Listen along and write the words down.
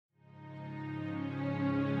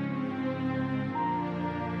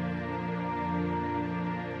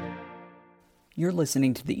You're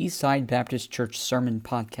listening to the Eastside Baptist Church Sermon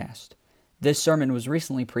Podcast. This sermon was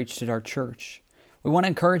recently preached at our church. We want to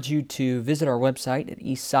encourage you to visit our website at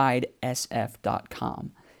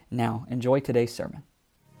eastsidesf.com. Now, enjoy today's sermon.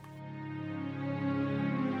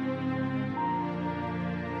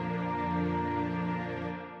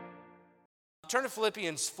 Turn to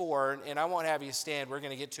Philippians 4, and I won't have you stand. We're going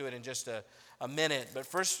to get to it in just a minute. But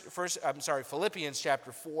Philippians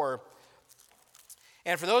chapter 4.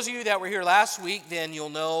 And for those of you that were here last week, then you'll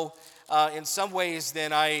know in some ways,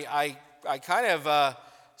 then I kind of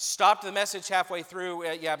stopped the message halfway through.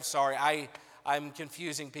 I'm sorry. I'm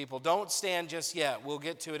confusing people. Don't stand just yet. We'll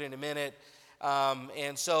get to it in a minute.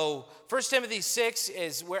 And so 1 Timothy 6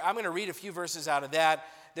 is where I'm going to read a few verses out of that.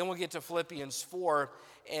 Then we'll get to Philippians 4.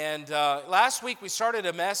 And last week we started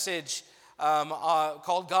a message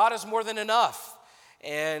called God is More Than Enough.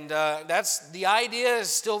 And the idea is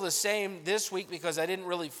still the same this week because I didn't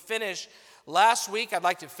really finish last week. I'd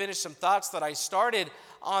like to finish some thoughts that I started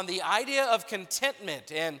on the idea of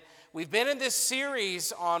contentment. And we've been in this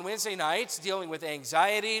series on Wednesday nights dealing with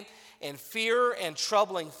anxiety and fear and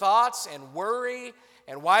troubling thoughts and worry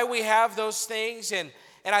and why we have those things. And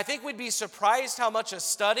I think we'd be surprised how much a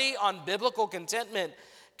study on biblical contentment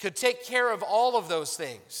could take care of all of those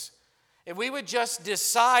things. If we would just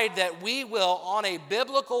decide that we will, in a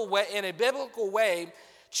biblical way,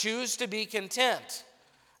 choose to be content.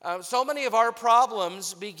 So many of our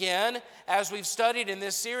problems begin, as we've studied in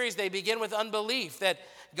this series, they begin with unbelief, that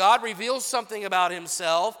God reveals something about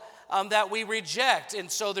himself that we reject. And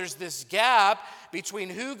so there's this gap between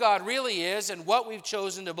who God really is and what we've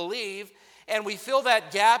chosen to believe, and we fill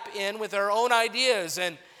that gap in with our own ideas,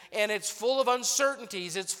 and it's full of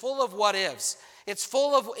uncertainties, it's full of what-ifs. It's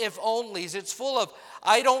full of if-onlys. It's full of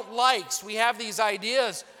I don't likes. We have these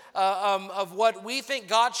ideas of what we think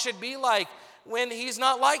God should be like when he's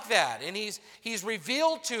not like that. And he's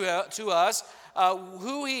revealed to us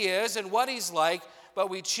who he is and what he's like, but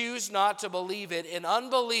we choose not to believe it. And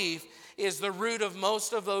unbelief is the root of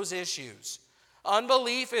most of those issues.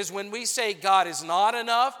 Unbelief is when we say God is not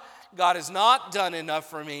enough, God has not done enough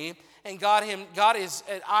for me, and God is,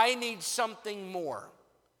 I need something more.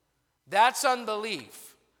 That's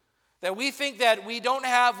unbelief. That we think that we don't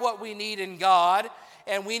have what we need in God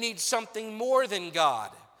and we need something more than God.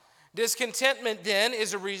 Discontentment then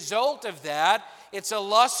is a result of that. It's a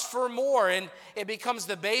lust for more, and it becomes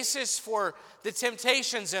the basis for the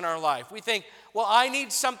temptations in our life. We think, well, I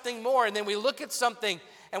need something more, and then we look at something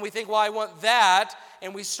and we think, well, I want that,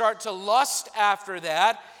 and we start to lust after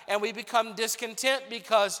that, and we become discontent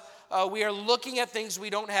because we are looking at things we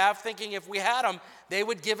don't have, thinking if we had them, they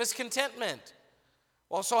would give us contentment.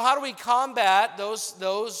 Well, so how do we combat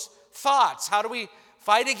those thoughts? How do we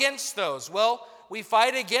fight against those? Well, we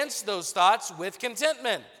fight against those thoughts with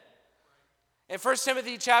contentment. In 1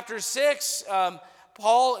 Timothy chapter 6,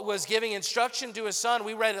 Paul was giving instruction to his son.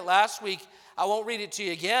 We read it last week. I won't read it to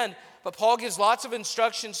you again, but Paul gives lots of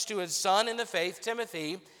instructions to his son in the faith,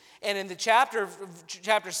 Timothy. And in the chapter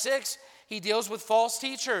 6, he deals with false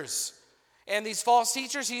teachers. And these false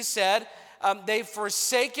teachers, he said, they've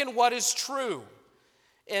forsaken what is true.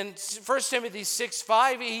 In 1 Timothy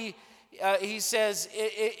 6:5, he says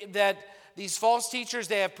that these false teachers,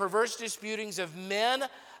 they have perverse disputings of men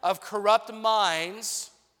of corrupt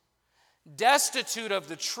minds, destitute of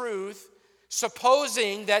the truth,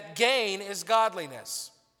 supposing that gain is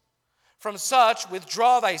godliness. From such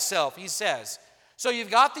withdraw thyself, he says. So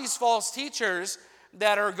you've got these false teachers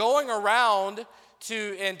that are going around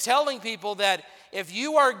and telling people that if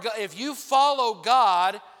you follow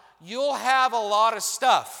God, you'll have a lot of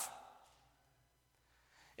stuff.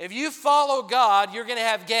 If you follow God, you're going to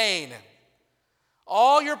have gain.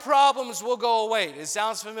 All your problems will go away. It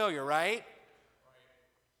sounds familiar, right?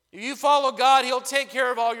 If you follow God, he'll take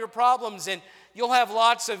care of all your problems and you'll have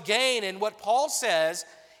lots of gain. And what Paul says,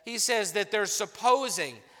 he says that they're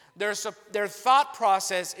supposing, their thought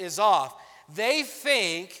process is off. They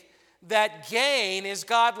think that gain is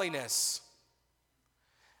godliness.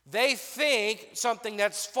 They think something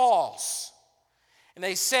that's false. And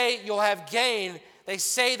they say you'll have gain. They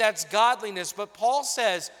say that's godliness. But Paul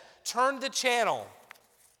says, turn the channel.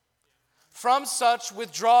 From such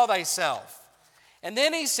withdraw thyself. And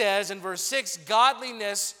then he says in verse 6,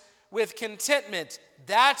 godliness with contentment,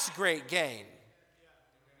 that's great gain.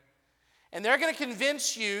 And they're going to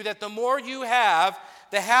convince you that the more you have,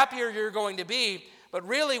 the happier you're going to be. But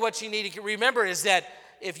really what you need to remember is that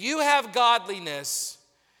if you have godliness,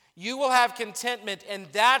 you will have contentment, and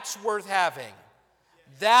that's worth having.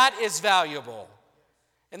 That is valuable.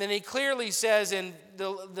 And then he clearly says in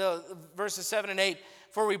the verses 7 and 8,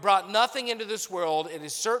 for we brought nothing into this world, it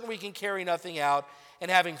is certain we can carry nothing out, and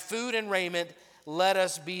having food and raiment, let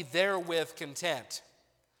us be therewith content.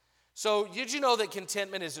 So did you know that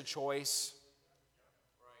contentment is a choice?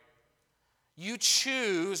 You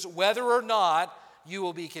choose whether or not you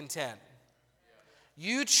will be content.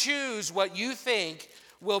 You choose what you think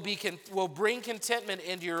will bring contentment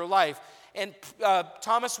into your life. And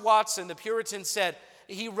Thomas Watson, the Puritan, said,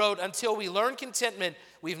 he wrote, until we learn contentment,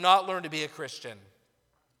 we've not learned to be a Christian.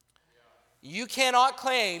 You cannot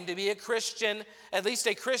claim to be a Christian, at least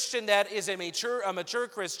a Christian that is a mature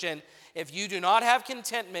Christian, if you do not have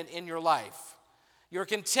contentment in your life. Your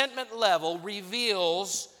contentment level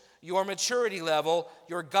reveals your maturity level,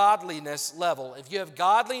 your godliness level. If you have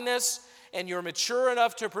godliness and you're mature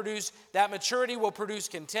enough to produce, that maturity will produce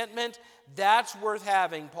contentment. That's worth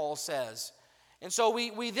having, Paul says. And so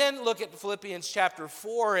we then look at Philippians chapter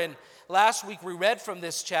 4, and last week we read from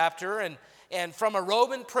this chapter, and from a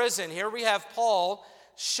Roman prison, here we have Paul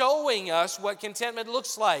showing us what contentment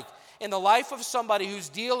looks like in the life of somebody who's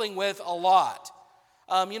dealing with a lot.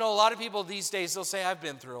 A lot of people these days, they'll say, I've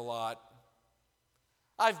been through a lot.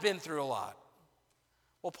 I've been through a lot.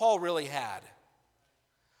 Well, Paul really had.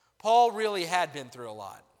 Paul really had been through a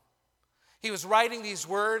lot. He was writing these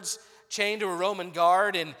words chained to a Roman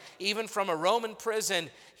guard, and even from a Roman prison,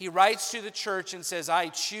 he writes to the church and says, I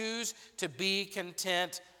choose to be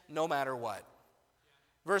content no matter what.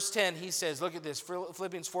 Verse 10, he says, look at this,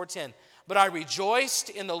 Philippians 4:10. But I rejoiced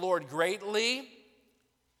in the Lord greatly,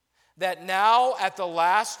 that now at the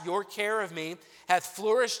last your care of me hath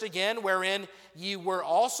flourished again, wherein ye were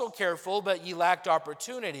also careful, but ye lacked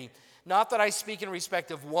opportunity. Not that I speak in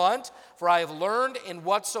respect of want, for I have learned in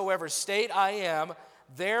whatsoever state I am,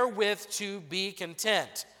 therewith to be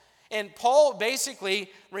content. And Paul basically,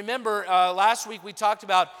 remember last week we talked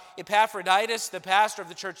about Epaphroditus, the pastor of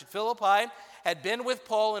the church at Philippi, had been with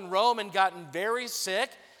Paul in Rome and gotten very sick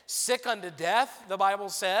unto death, the Bible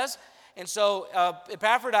says. And so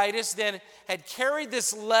Epaphroditus then had carried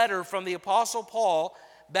this letter from the Apostle Paul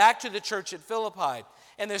back to the church at Philippi.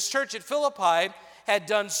 And this church at Philippi had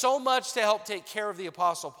done so much to help take care of the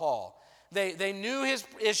Apostle Paul. They knew his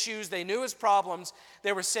issues, they knew his problems.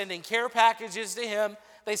 They were sending care packages to him.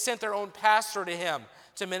 They sent their own pastor to him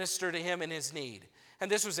to minister to him in his need. And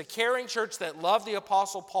this was a caring church that loved the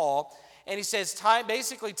Apostle Paul. And he says, time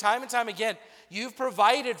and time again, you've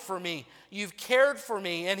provided for me. You've cared for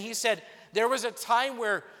me. And he said, there was a time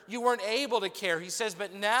where you weren't able to care. He says,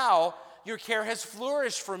 but now your care has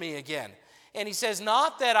flourished for me again. And he says,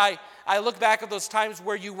 not that I look back at those times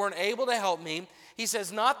where you weren't able to help me. He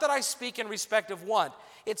says, not that I speak in respect of want.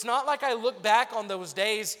 It's not like I look back on those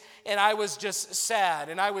days and I was just sad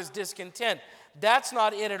and I was discontent. That's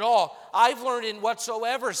not it at all. I've learned in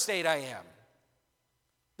whatsoever state I am,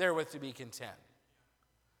 therewith to be content.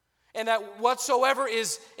 And that whatsoever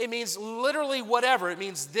it means literally whatever. It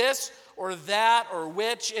means this or that or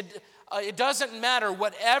which. It doesn't matter.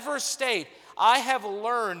 Whatever state, I have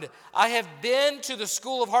learned. I have been to the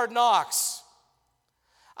school of hard knocks.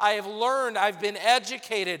 I have learned. I've been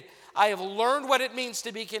educated. I have learned what it means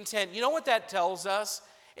to be content. You know what that tells us?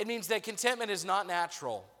 It means that contentment is not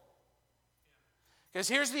natural. Because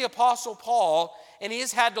here's the Apostle Paul, and he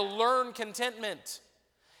has had to learn contentment.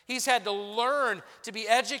 He's had to learn to be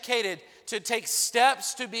educated, to take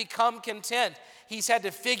steps to become content. He's had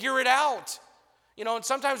to figure it out. And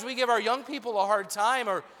sometimes we give our young people a hard time,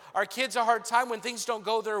 or our kids a hard time when things don't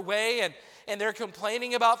go their way and they're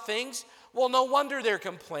complaining about things. Well, no wonder they're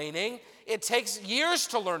complaining. It takes years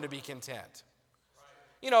to learn to be content.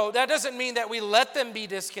 That doesn't mean that we let them be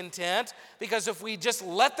discontent, because if we just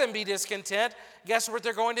let them be discontent, guess what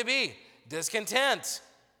they're going to be? Discontent.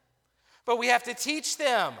 But we have to teach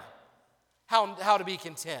them how to be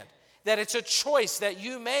content, that it's a choice that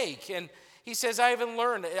you make. And he says, I've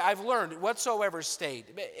learned whatsoever state,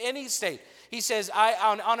 any state. He says,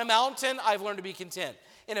 on a mountain, I've learned to be content.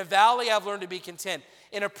 In a valley, I've learned to be content.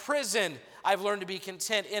 In a prison, I've learned to be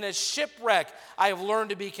content. In a shipwreck, I have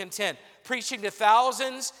learned to be content. Preaching to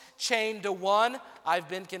thousands, chained to one, I've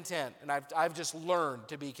been content. And I've just learned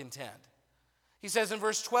to be content. He says in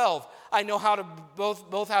verse 12, I know how to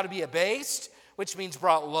both how to be abased, which means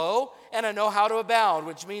brought low, and I know how to abound,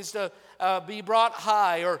 which means to be brought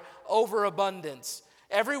high or overabundance.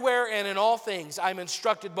 Everywhere and in all things, I'm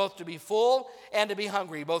instructed both to be full and to be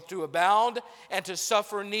hungry, both to abound and to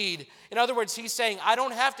suffer need. In other words, he's saying, I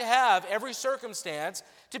don't have to have every circumstance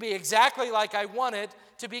to be exactly like I want it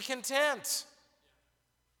to be content.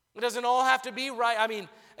 It doesn't all have to be right. I mean,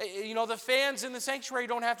 the fans in the sanctuary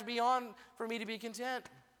don't have to be on for me to be content.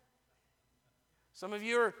 Some of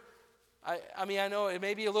you are, I know it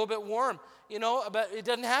may be a little bit warm, but it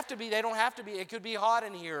doesn't have to be. They don't have to be. It could be hot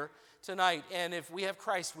in here tonight. And if we have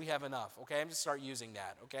Christ, we have enough. Okay, I'm going to start using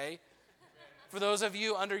that, okay? For those of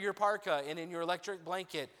you under your parka and in your electric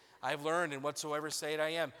blanket, I've learned, in whatsoever state I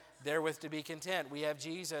am, therewith to be content. We have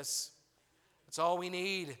Jesus. That's all we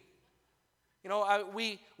need.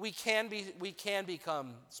 We can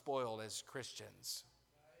become spoiled as Christians.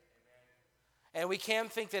 And we can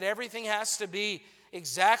think that everything has to be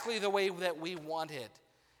exactly the way that we want it.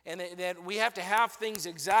 And that we have to have things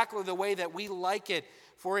exactly the way that we like it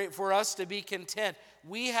for us to be content.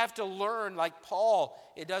 We have to learn, like Paul,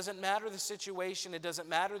 it doesn't matter the situation, it doesn't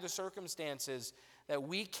matter the circumstances, that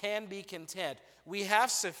we can be content. We have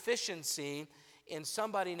sufficiency in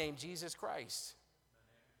somebody named Jesus Christ.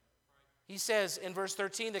 He says in verse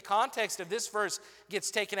 13, the context of this verse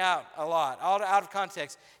gets taken out a lot, out of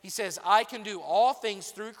context. He says, I can do all things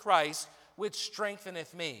through Christ, which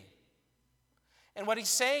strengtheneth me. And what he's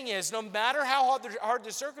saying is, no matter how hard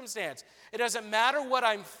the circumstance, it doesn't matter what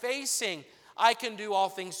I'm facing, I can do all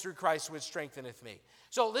things through Christ, which strengtheneth me.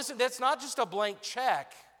 So listen, that's not just a blank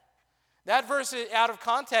check. That verse out of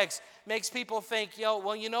context makes people think,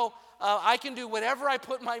 I can do whatever I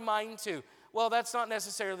put my mind to. Well, that's not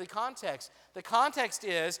necessarily context. The context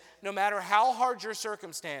is, no matter how hard your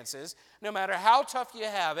circumstances, no matter how tough you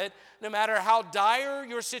have it, no matter how dire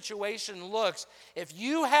your situation looks, if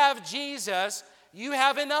you have Jesus, you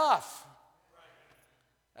have enough.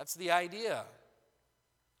 That's the idea.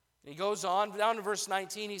 He goes on, down to verse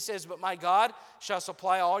 19, he says, but my God shall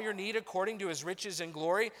supply all your need according to his riches and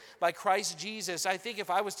glory by Christ Jesus. I think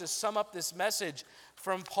if I was to sum up this message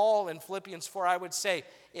from Paul in Philippians 4, I would say,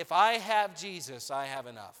 if I have Jesus, I have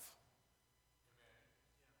enough.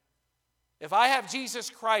 If I have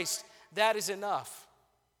Jesus Christ, that is enough.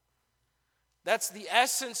 That's the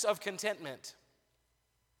essence of contentment.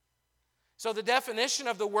 So the definition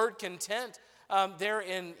of the word content there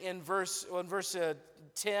in verse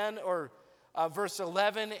 10 or verse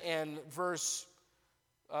 11 and verse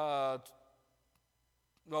 11,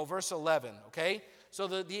 okay? So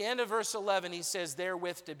the end of verse 11, he says,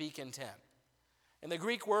 therewith to be content. And the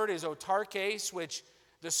Greek word is autarkes, which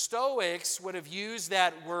the Stoics would have used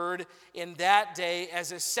that word in that day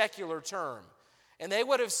as a secular term. And they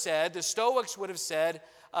would have said, the Stoics would have said,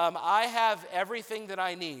 I have everything that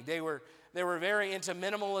I need. They were very into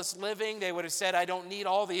minimalist living. They would have said, I don't need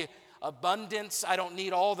all the abundance. I don't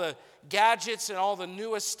need all the gadgets and all the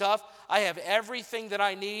newest stuff. I have everything that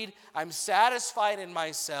I need. I'm satisfied in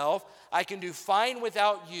myself. I can do fine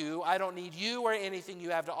without you. I don't need you or anything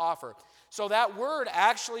you have to offer. So that word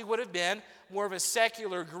actually would have been more of a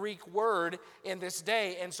secular Greek word in this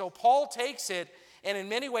day. And so Paul takes it, and in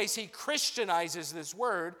many ways he Christianizes this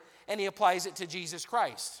word, and he applies it to Jesus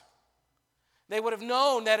Christ. They would have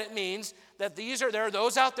known that it means that there are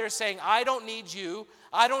those out there saying, I don't need you.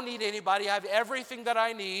 I don't need anybody. I have everything that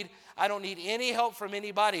I need. I don't need any help from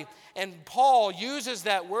anybody. And Paul uses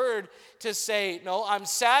that word to say, no, I'm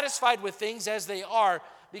satisfied with things as they are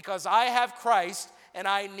because I have Christ and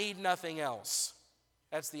I need nothing else.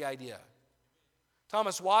 That's the idea.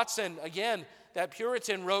 Thomas Watson, again, that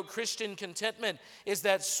Puritan, wrote, Christian contentment is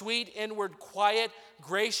that sweet, inward, quiet,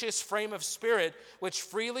 gracious frame of spirit which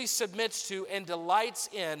freely submits to and delights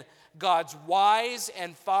in God's wise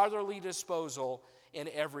and fatherly disposal in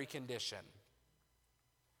every condition.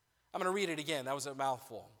 I'm going to read it again. That was a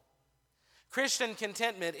mouthful. Christian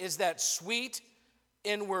contentment is that sweet,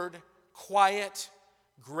 inward, quiet,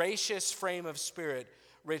 gracious frame of spirit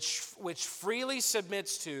which freely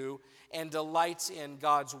submits to and delights in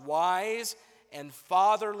God's wise and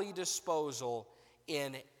fatherly disposal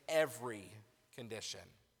in every condition.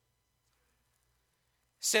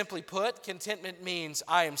 Simply put, contentment means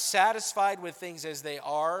I am satisfied with things as they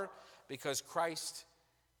are because Christ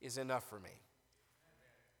is enough for me.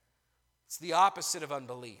 It's the opposite of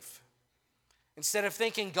unbelief. Instead of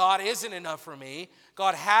thinking God isn't enough for me,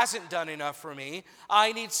 God hasn't done enough for me,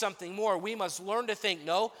 I need something more, we must learn to think,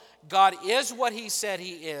 no, God is what He said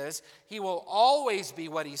He is. He will always be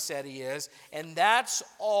what He said He is, and that's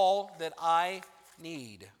all that I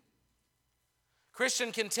need.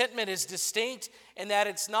 Christian contentment is distinct in that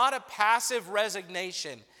it's not a passive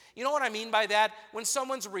resignation. You know what I mean by that? When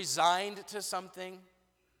someone's resigned to something,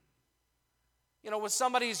 when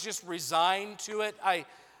somebody's just resigned to it.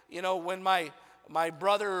 When my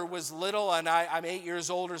brother was little, and I'm 8 years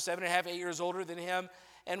older, 7.5, 8 years older than him,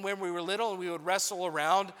 and when we were little and we would wrestle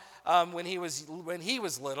around when he was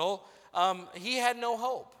little, he had no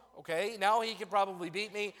hope. Okay, now he could probably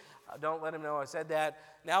beat me. Don't let him know I said that.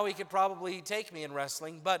 Now he could probably take me in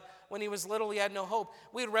wrestling. But when he was little, he had no hope.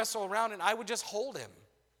 We'd wrestle around, and I would just hold him.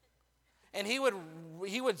 And he would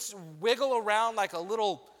wiggle around like a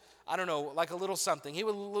little, I don't know, like a little something. He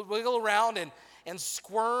would wiggle around and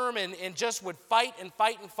squirm and just would fight and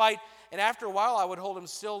fight and fight. And after a while, I would hold him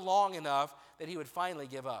still long enough that he would finally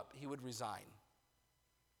give up. He would resign.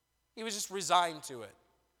 He was just resigned to it.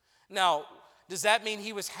 Now, does that mean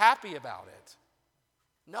he was happy about it?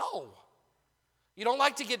 No. You don't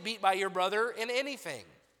like to get beat by your brother in anything.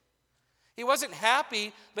 He wasn't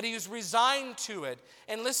happy, but he was resigned to it.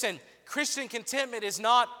 And listen, Christian contentment is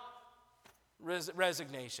not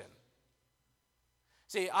resignation.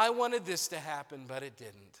 See, I wanted this to happen, but it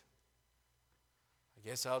didn't. I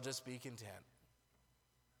guess I'll just be content.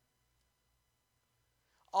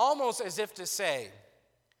 Almost as if to say,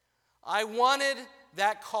 I wanted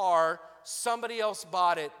that car, somebody else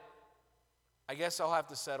bought it, I guess I'll have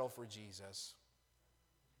to settle for Jesus.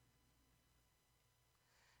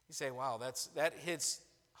 You say, wow, that hits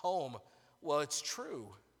home. Well, it's true.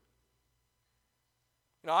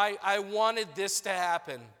 You know, I wanted this to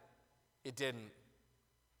happen. It didn't.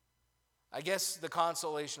 I guess the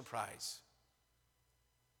consolation prize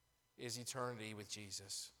is eternity with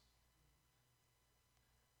Jesus.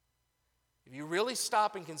 If you really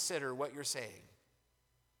stop and consider what you're saying,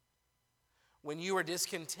 when you are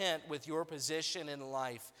discontent with your position in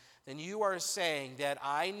life, then you are saying that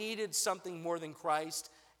I needed something more than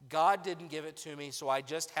Christ. God didn't give it to me, so I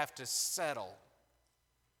just have to settle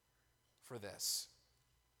for this.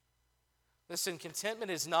 Listen,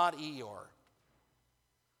 contentment is not Eeyore.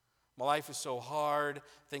 My life is so hard,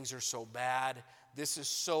 things are so bad, this is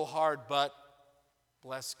so hard, but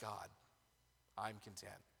bless God, I'm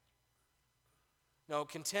content. No,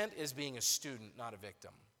 content is being a student, not a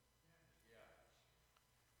victim.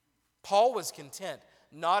 Paul was content,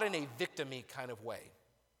 not in a victim-y kind of way.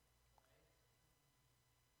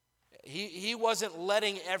 He wasn't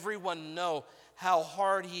letting everyone know how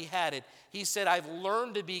hard he had it. He said, I've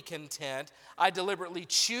learned to be content. I deliberately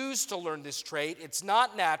choose to learn this trait. It's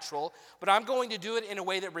not natural, but I'm going to do it in a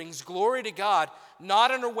way that brings glory to God, not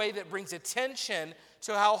in a way that brings attention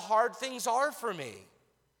to how hard things are for me.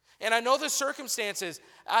 And I know the circumstances,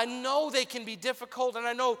 I know they can be difficult, and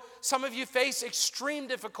I know some of you face extreme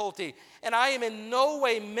difficulty, and I am in no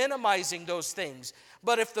way minimizing those things.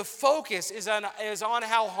 But if the focus is on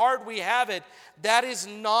how hard we have it, that is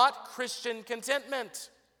not Christian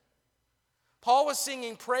contentment. Paul was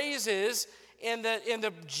singing praises in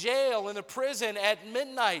the jail, in the prison at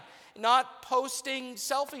midnight, not posting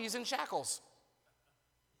selfies in shackles.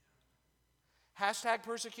 Hashtag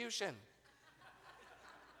persecution.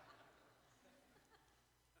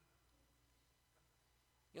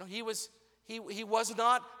 You know, he was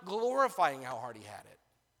not glorifying how hard he had it.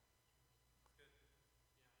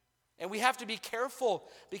 And we have to be careful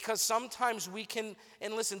because sometimes we can,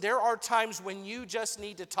 and listen, there are times when you just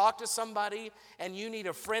need to talk to somebody and you need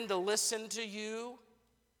a friend to listen to you.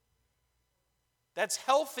 That's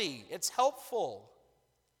healthy. It's helpful.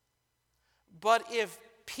 But if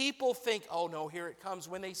people think, oh no, here it comes,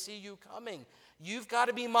 when they see you coming, you've got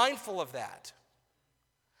to be mindful of that.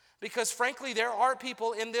 Because frankly, there are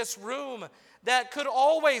people in this room that could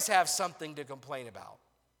always have something to complain about.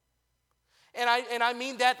 And I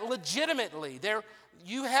mean that legitimately.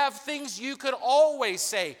 You have things you could always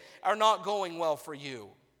say are not going well for you.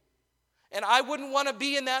 And I wouldn't want to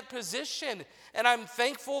be in that position. And I'm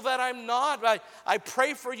thankful that I'm not. I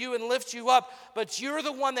pray for you and lift you up. But you're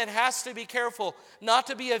the one that has to be careful not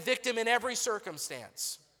to be a victim in every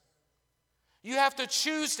circumstance. You have to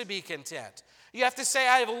choose to be content. You have to say,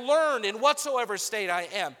 I have learned in whatsoever state I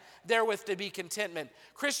am, therewith to be contentment.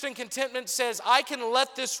 Christian contentment says, I can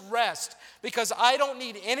let this rest because I don't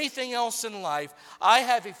need anything else in life. I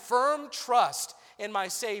have a firm trust in my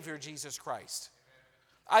Savior, Jesus Christ.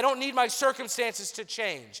 I don't need my circumstances to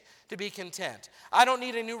change to be content. I don't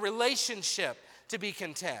need a new relationship to be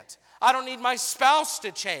content. I don't need my spouse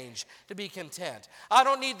to change to be content. I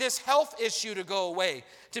don't need this health issue to go away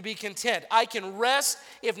to be content. I can rest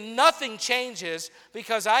if nothing changes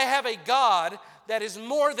because I have a God that is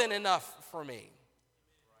more than enough for me.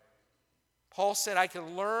 Paul said, I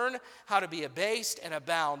can learn how to be abased and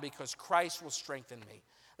abound because Christ will strengthen me.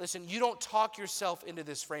 Listen, you don't talk yourself into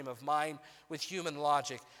this frame of mind with human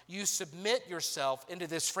logic. You submit yourself into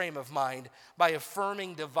this frame of mind by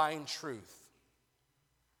affirming divine truth.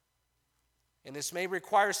 And this may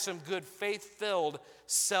require some good faith-filled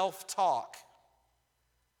self-talk.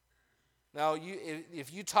 Now,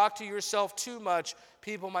 if you talk to yourself too much,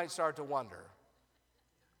 people might start to wonder.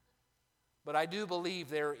 But I do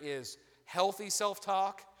believe there is healthy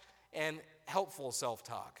self-talk and helpful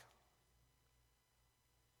self-talk.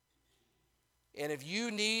 And if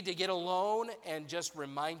you need to get alone and just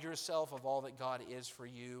remind yourself of all that God is for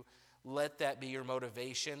you, let that be your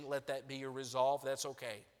motivation. Let that be your resolve. That's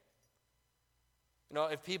okay. You know,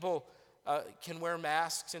 if people can wear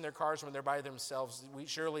masks in their cars when they're by themselves,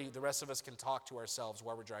 surely the rest of us can talk to ourselves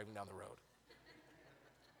while we're driving down the road.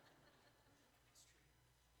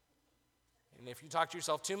 And if you talk to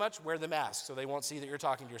yourself too much, wear the mask so they won't see that you're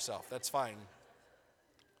talking to yourself. That's fine.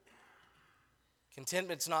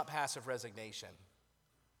 Contentment's not passive resignation.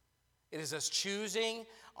 It is us choosing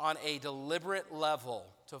on a deliberate level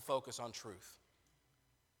to focus on truth,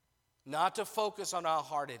 not to focus on how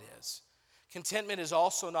hard it is. Contentment is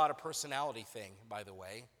also not a personality thing, by the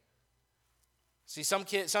way. See, some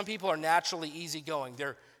people are naturally easygoing.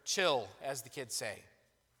 They're chill, as the kids say.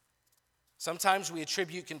 Sometimes we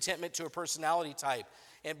attribute contentment to a personality type,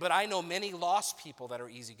 but I know many lost people that are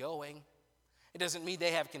easygoing. It doesn't mean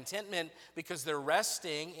they have contentment because they're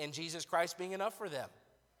resting in Jesus Christ being enough for them.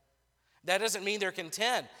 That doesn't mean they're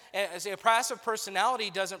content. A passive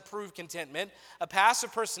personality doesn't prove contentment. A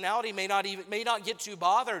passive personality may not get too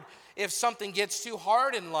bothered if something gets too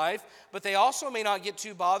hard in life, but they also may not get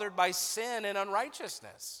too bothered by sin and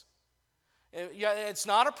unrighteousness. It's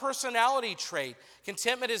not a personality trait.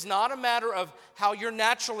 Contentment is not a matter of how you're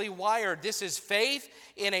naturally wired. This is faith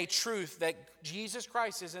in a truth that Jesus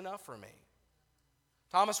Christ is enough for me.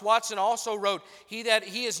 Thomas Watson also wrote, he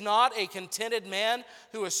is not a contented man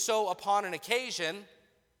who is so upon an occasion,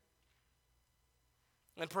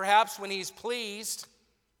 and perhaps when he's pleased,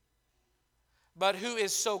 but who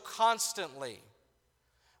is so constantly,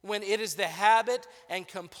 when it is the habit and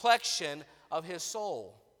complexion of his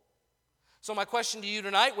soul. So my question to you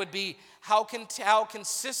tonight would be, how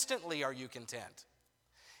consistently are you content?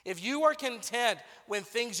 If you are content when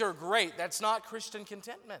things are great, that's not Christian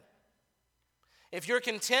contentment. If you're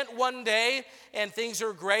content one day and things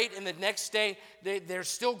are great and the next day they're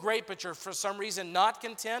still great but you're for some reason not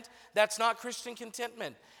content, that's not Christian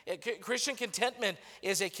contentment. Christian contentment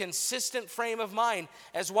is a consistent frame of mind.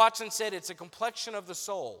 As Watson said, it's a complexion of the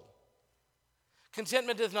soul.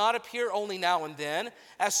 Contentment does not appear only now and then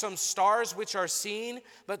as some stars which are seen,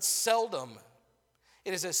 but seldom.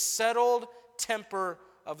 It is a settled temper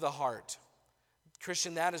of the heart.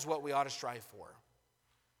 Christian, that is what we ought to strive for.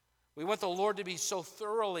 We want the Lord to be so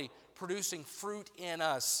thoroughly producing fruit in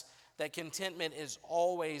us that contentment is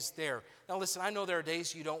always there. Now listen, I know there are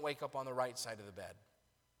days you don't wake up on the right side of the bed.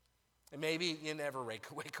 And maybe you never wake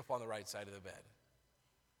up on the right side of the bed.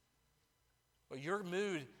 But your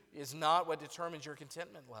mood is not what determines your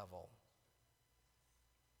contentment level.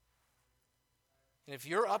 And if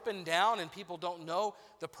you're up and down and people don't know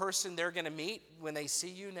the person they're going to meet when they see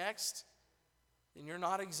you next, then you're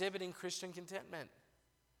not exhibiting Christian contentment.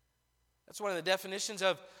 That's one of the definitions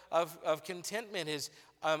of contentment is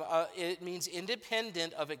it means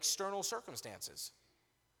independent of external circumstances.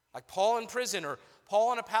 Like Paul in prison or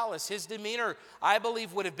Paul in a palace, his demeanor, I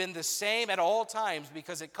believe, would have been the same at all times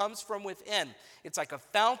because it comes from within. It's like a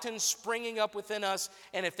fountain springing up within us,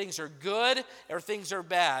 and if things are good or things are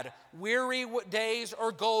bad, weary days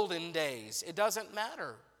or golden days, it doesn't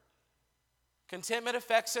matter. Contentment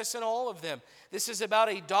affects us in all of them. This is about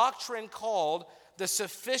a doctrine called the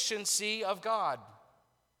sufficiency of God.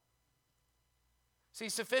 See,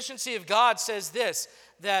 sufficiency of God says this,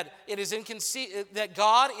 that it is that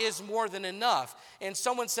God is more than enough. And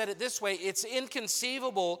someone said it this way, it's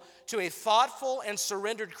inconceivable to a thoughtful and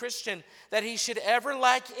surrendered Christian that he should ever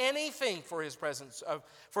lack anything for his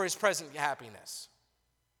present happiness.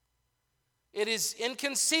 It is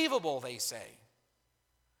inconceivable, they say.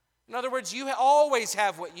 In other words, you always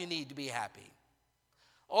have what you need to be happy.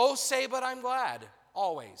 Oh, say, but I'm glad,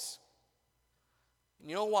 always. And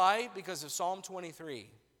you know why? Because of Psalm 23.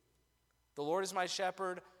 The Lord is my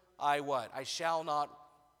shepherd, I what? I shall not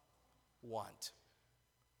want.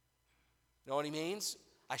 You know what he means?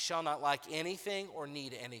 I shall not lack anything or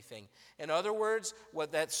need anything. In other words,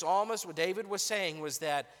 what David was saying was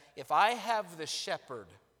that if I have the shepherd,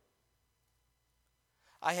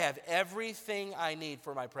 I have everything I need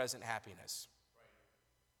for my present happiness.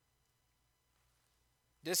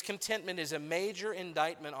 Discontentment is a major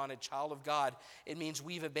indictment on a child of God. It means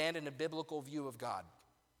we've abandoned a biblical view of God.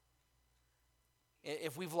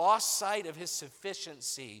 If we've lost sight of his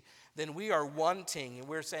sufficiency, then we are wanting, and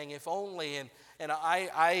we're saying, if only, and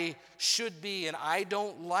I should be, and I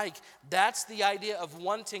don't like. That's the idea of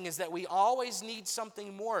wanting, is that we always need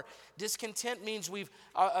something more. Discontent means we've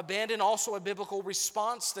abandoned also a biblical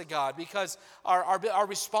response to God, because our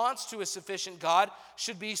response to a sufficient God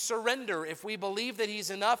should be surrender. If we believe that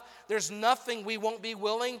he's enough, there's nothing we won't be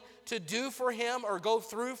willing to do for him, or go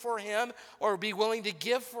through for him, or be willing to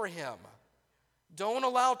give for him. Don't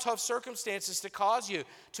allow tough circumstances to cause you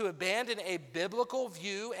to abandon a biblical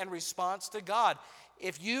view and response to God.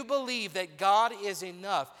 If you believe that God is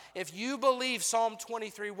enough, if you believe Psalm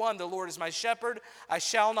 23:1, the Lord is my shepherd, I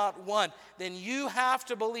shall not want, then you have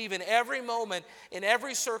to believe in every moment, in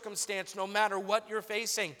every circumstance, no matter what you're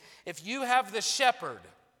facing. If you have the shepherd,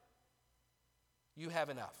 you have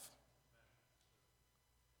enough.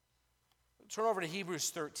 Turn over to Hebrews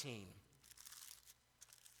 13.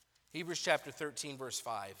 Hebrews chapter 13, verse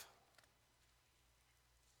 5.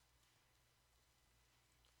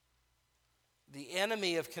 The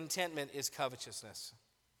enemy of contentment is covetousness.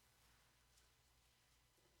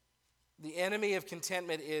 The enemy of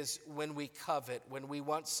contentment is when we covet, when we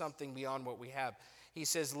want something beyond what we have. He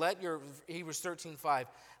says, Hebrews 13:5,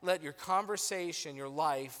 let your conversation, your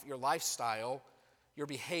life, your lifestyle, your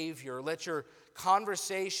behavior, let your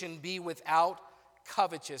conversation be without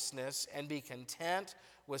covetousness, and be content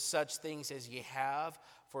with such things as ye have,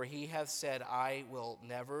 for he hath said, I will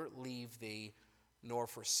never leave thee nor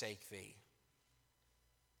forsake thee.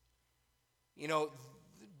 You know,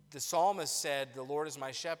 the psalmist said, the Lord is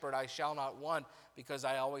my shepherd, I shall not want, because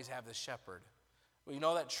I always have the shepherd. Well, you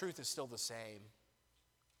know, that truth is still the same.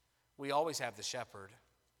 We always have the shepherd.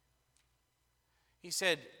 He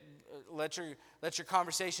said, let your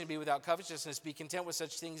conversation be without covetousness, be content with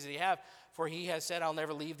such things as you have, for he has said, I'll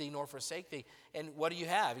never leave thee nor forsake thee. And what do you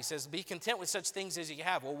have? He says, be content with such things as you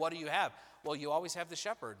have. Well, what do you have? Well, you always have the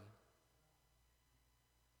shepherd.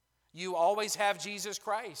 You always have Jesus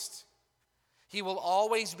Christ. He will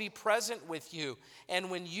always be present with you. And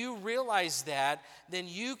when you realize that, then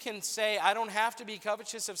you can say, I don't have to be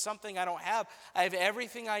covetous of something I don't have. I have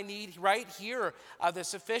everything I need right here. The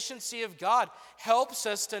sufficiency of God helps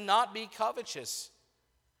us to not be covetous.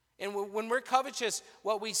 And when we're covetous,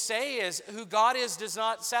 what we say is, who God is does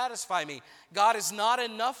not satisfy me. God is not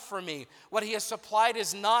enough for me. What he has supplied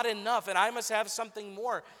is not enough, and I must have something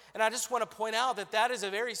more. And I just want to point out that that is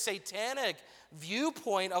a very satanic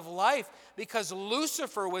viewpoint of life, because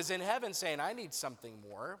Lucifer was in heaven saying, I need something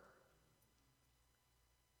more.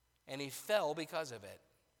 And he fell because of it.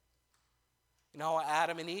 You know how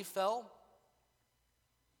Adam and Eve fell?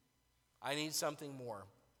 I need something more.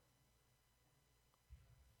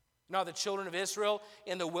 You know how the children of Israel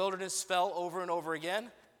in the wilderness fell over and over again?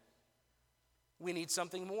 We need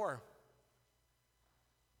something more.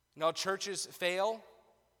 You know how churches fail?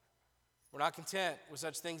 We're not content with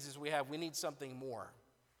such things as we have. We need something more.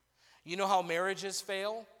 You know how marriages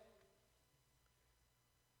fail?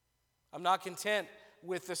 I'm not content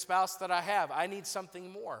with the spouse that I have. I need something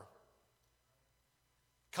more.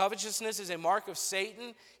 Covetousness is a mark of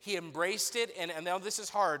Satan. He embraced it, and now this is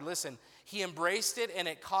hard. Listen, he embraced it, and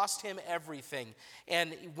it cost him everything.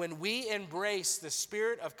 And when we embrace the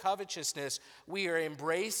spirit of covetousness, we are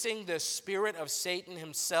embracing the spirit of Satan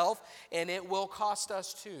himself, and it will cost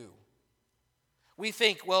us too. We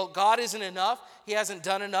think, well, God isn't enough. He hasn't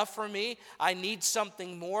done enough for me. I need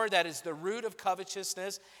something more. That is the root of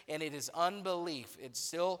covetousness, and it is unbelief. It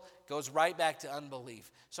still goes right back to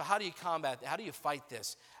unbelief. So how do you combat that? How do you fight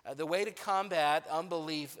this? The way to combat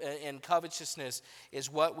unbelief and covetousness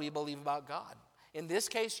is what we believe about God. In this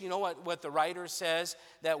case, you know what the writer says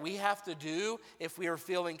that we have to do if we are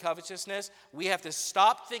feeling covetousness? We have to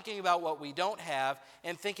stop thinking about what we don't have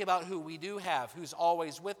and think about who we do have, who's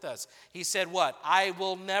always with us. He said what? I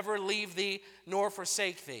will never leave thee nor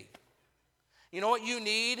forsake thee. You know what you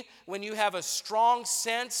need when you have a strong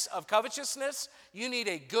sense of covetousness? You need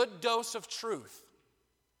a good dose of truth.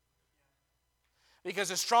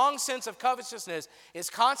 Because a strong sense of covetousness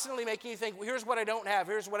is constantly making you think, well, here's what I don't have,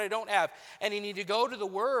 here's what I don't have. And you need to go to the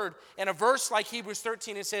Word, and a verse like Hebrews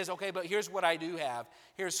 13, it says, okay, but here's what I do have.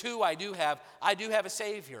 Here's who I do have. I do have a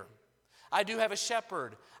Savior. I do have a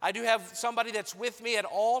shepherd. I do have somebody that's with me at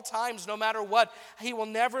all times, no matter what. He will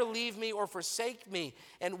never leave me or forsake me,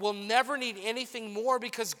 and will never need anything more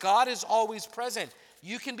because God is always present.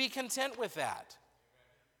 You can be content with that.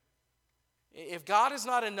 If God is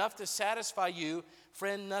not enough to satisfy you,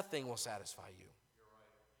 friend, nothing will satisfy you.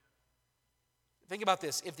 Think about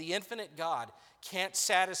this. If the infinite God can't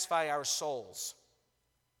satisfy our souls,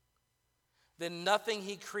 then nothing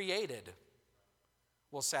he created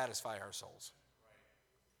will satisfy our souls.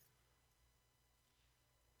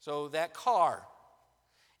 So that car,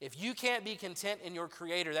 if you can't be content in your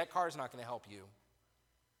Creator, that car is not going to help you.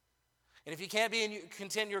 And if you can't be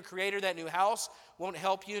content in your Creator, that new house won't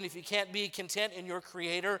help you. And if you can't be content in your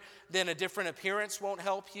Creator, then a different appearance won't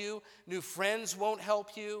help you. New friends won't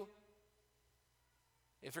help you.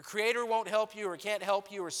 If a Creator won't help you or can't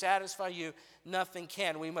help you or satisfy you, nothing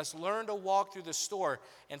can. We must learn to walk through the store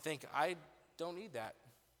and think, I don't need that.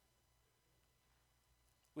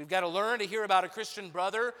 We've got to learn to hear about a Christian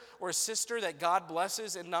brother or sister that God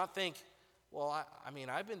blesses and not think, well,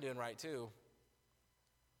 I've been doing right too.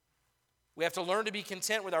 We have to learn to be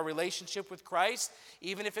content with our relationship with Christ,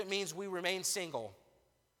 even if it means we remain single.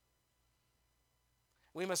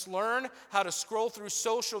 We must learn how to scroll through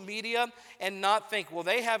social media and not think, well,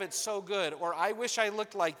 they have it so good, or I wish I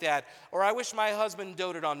looked like that, or I wish my husband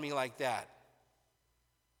doted on me like that.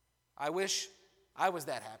 I wish I was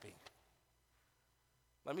that happy.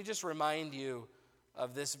 Let me just remind you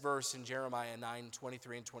of this verse in Jeremiah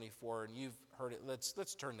 9:23 and 24, and you've heard it.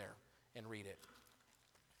 Let's turn there and read it.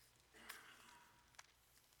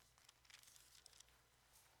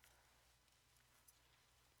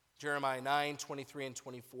 Jeremiah 9:23 and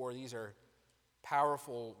 24, these are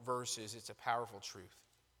powerful verses. It's a powerful truth.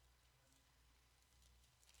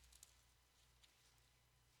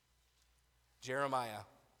 Jeremiah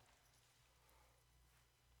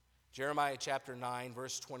chapter 9,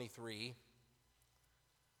 verse 23.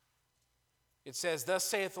 It says, "Thus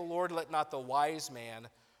saith the Lord, let not the wise man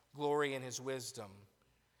glory in his wisdom,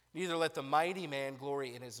 neither let the mighty man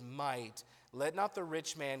glory in his might. Let not the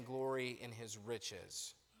rich man glory in his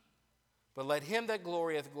riches. But let him that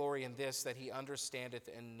glorieth glory in this, that he understandeth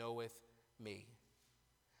and knoweth me,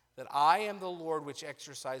 that I am the Lord which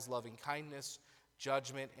exercise loving kindness,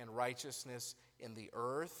 judgment, and righteousness in the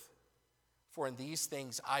earth. For in these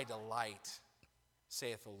things I delight,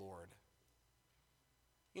 saith the Lord."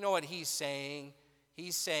 You know what he's saying?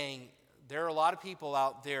 He's saying there are a lot of people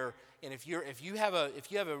out there, and if you have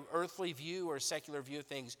an earthly view or a secular view of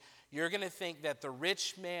things, you're going to think that the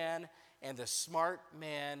rich man and the smart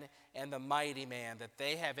man and the mighty man, that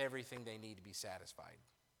they have everything they need to be satisfied.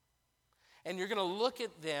 And you're going to look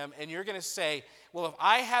at them and you're going to say, well, if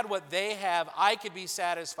I had what they have, I could be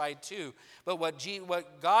satisfied too. But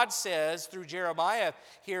what God says through Jeremiah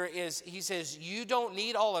here is, he says, you don't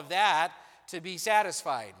need all of that to be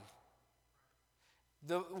satisfied.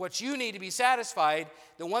 What you need to be satisfied,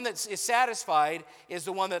 the one that is satisfied is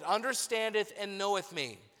the one that understandeth and knoweth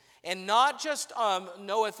me. And not just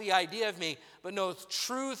knoweth the idea of me, but knoweth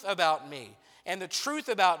truth about me. And the truth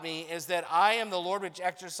about me is that I am the Lord which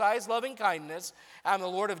exercise loving kindness. I am the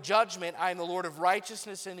Lord of judgment. I am the Lord of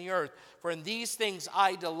righteousness in the earth. For in these things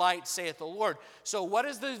I delight, saith the Lord. So what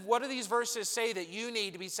do these verses say that you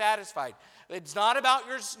need to be satisfied? It's not about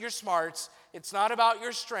your smarts. It's not about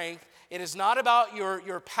your strength. It is not about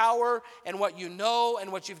your power and what you know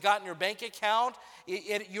and what you've got in your bank account.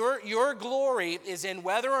 Your glory is in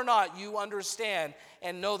whether or not you understand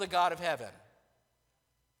and know the God of heaven.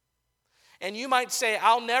 And you might say,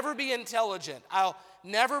 I'll never be intelligent. I'll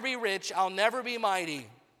never be rich. I'll never be mighty.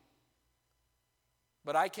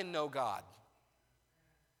 But I can know God.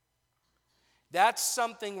 That's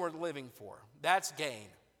something worth living for. That's gain.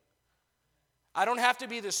 I don't have to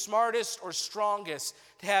be the smartest or strongest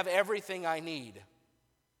to have everything I need.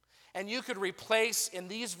 And you could replace, in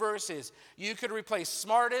these verses, you could replace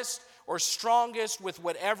smartest or strongest with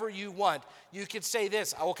whatever you want. You could say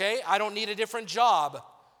this, okay, I don't need a different job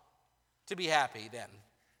to be happy then.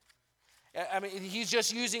 I mean, he's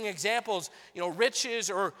just using examples, riches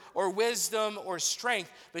or wisdom or strength,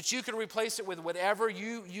 but you can replace it with whatever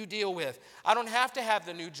you deal with. I don't have to have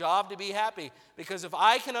the new job to be happy, because if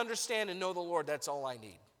I can understand and know the Lord, that's all I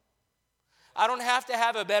need. I don't have to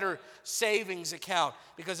have a better savings account,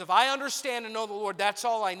 because if I understand and know the Lord, that's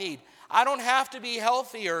all I need. I don't have to be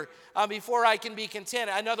healthier before I can be content.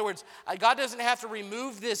 In other words, God doesn't have to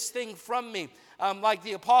remove this thing from me like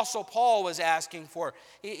the Apostle Paul was asking for.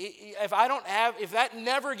 If that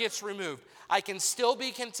never gets removed, I can still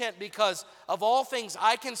be content, because of all things,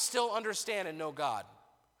 I can still understand and know God.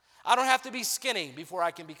 I don't have to be skinny before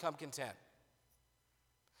I can become content.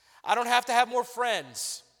 I don't have to have more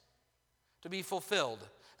friends to be fulfilled,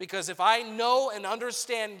 because if I know and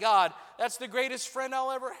understand God, that's the greatest friend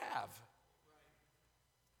I'll ever have.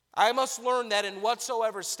 I must learn that in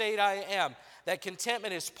whatsoever state I am, that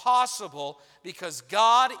contentment is possible because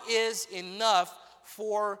God is enough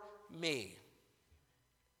for me.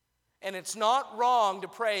 And it's not wrong to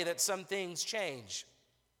pray that some things change,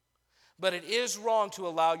 but it is wrong to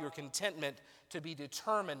allow your contentment to be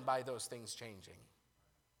determined by those things changing.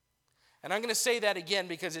 And I'm going to say that again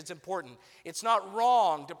because it's important. It's not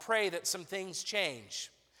wrong to pray that some things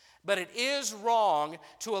change, but it is wrong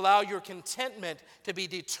to allow your contentment to be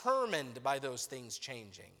determined by those things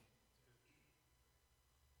changing.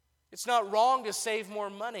 It's not wrong to save more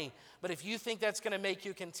money, but if you think that's going to make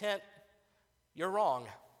you content, you're wrong.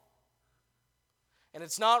 And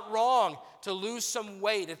it's not wrong to lose some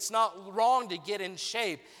weight. It's not wrong to get in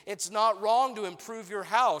shape. It's not wrong to improve your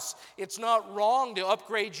house. It's not wrong to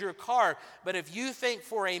upgrade your car. But if you think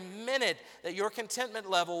for a minute that your contentment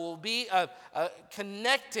level will be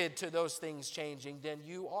connected to those things changing, then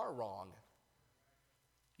you are wrong.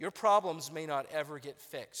 Your problems may not ever get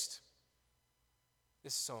fixed.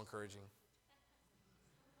 This is so encouraging.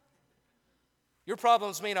 Your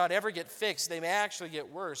problems may not ever get fixed. They may actually get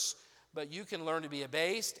worse. But you can learn to be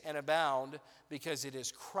abased and abound because it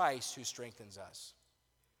is Christ who strengthens us.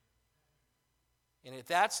 And if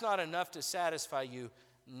that's not enough to satisfy you,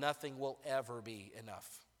 nothing will ever be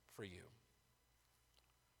enough for you.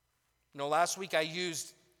 You know, last week I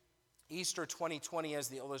used Easter 2020 as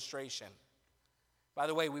the illustration. By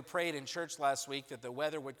the way, we prayed in church last week that the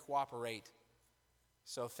weather would cooperate.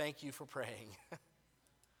 So thank you for praying.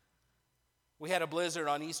 We had a blizzard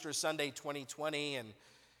on Easter Sunday 2020,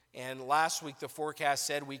 and last week the forecast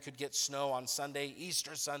said we could get snow on Sunday,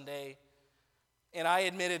 Easter Sunday. And I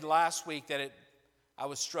admitted last week that I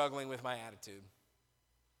was struggling with my attitude.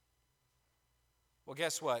 Well,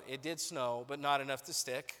 guess what? It did snow, but not enough to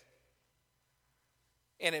stick.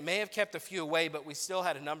 And it may have kept a few away, but we still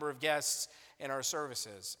had a number of guests in our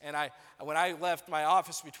services. And when I left my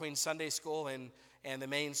office between Sunday school and the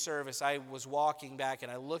main service, I was walking back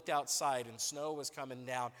and I looked outside and snow was coming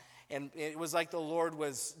down. And it was like the Lord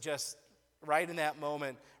was just right in that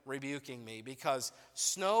moment rebuking me, because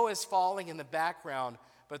snow is falling in the background,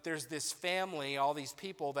 but there's this family, all these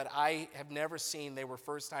people that I have never seen. They were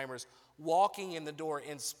first-timers walking in the door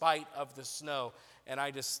in spite of the snow. And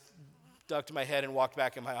I just ducked my head and walked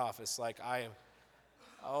back in my office like,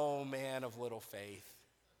 oh man of little faith.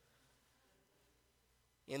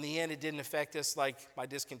 In the end, it didn't affect us like my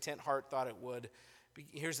discontent heart thought it would.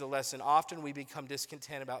 Here's the lesson. Often we become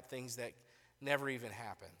discontent about things that never even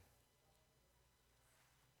happen.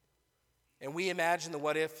 And we imagine the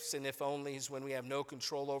what ifs and if onlys when we have no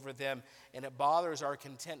control over them, and it bothers our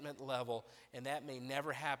contentment level, and that may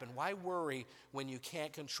never happen. Why worry when you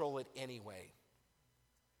can't control it anyway?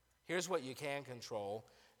 Here's what you can control.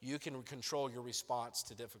 You can control your response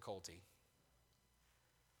to difficulty.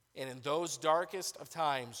 And in those darkest of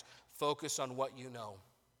times, focus on what you know.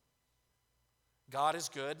 God is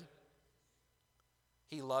good.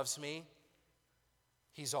 He loves me.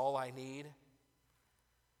 He's all I need.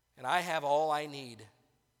 And I have all I need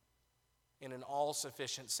in an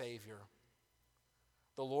all-sufficient Savior.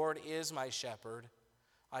 The Lord is my shepherd.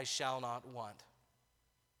 I shall not want.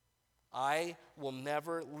 I will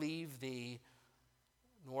never leave thee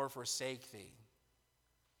nor forsake thee.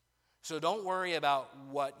 So don't worry about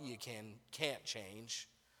what you can't change.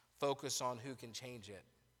 Focus on who can change it.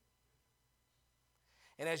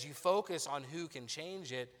 And as you focus on who can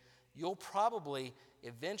change it, you'll probably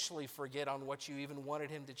eventually forget on what you even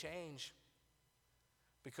wanted him to change.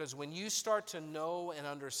 Because when you start to know and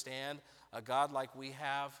understand a God like we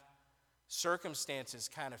have, circumstances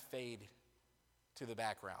kind of fade to the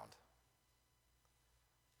background.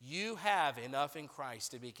 You have enough in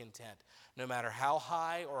Christ to be content, no matter how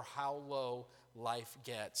high or how low life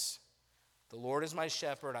gets. The Lord is my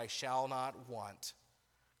shepherd, I shall not want.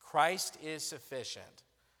 Christ is sufficient,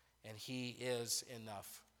 and he is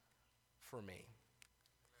enough for me.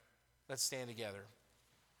 Let's stand together.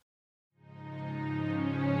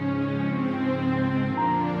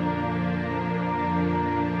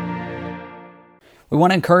 We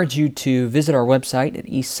want to encourage you to visit our website at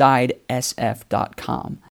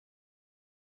eastsidesf.com.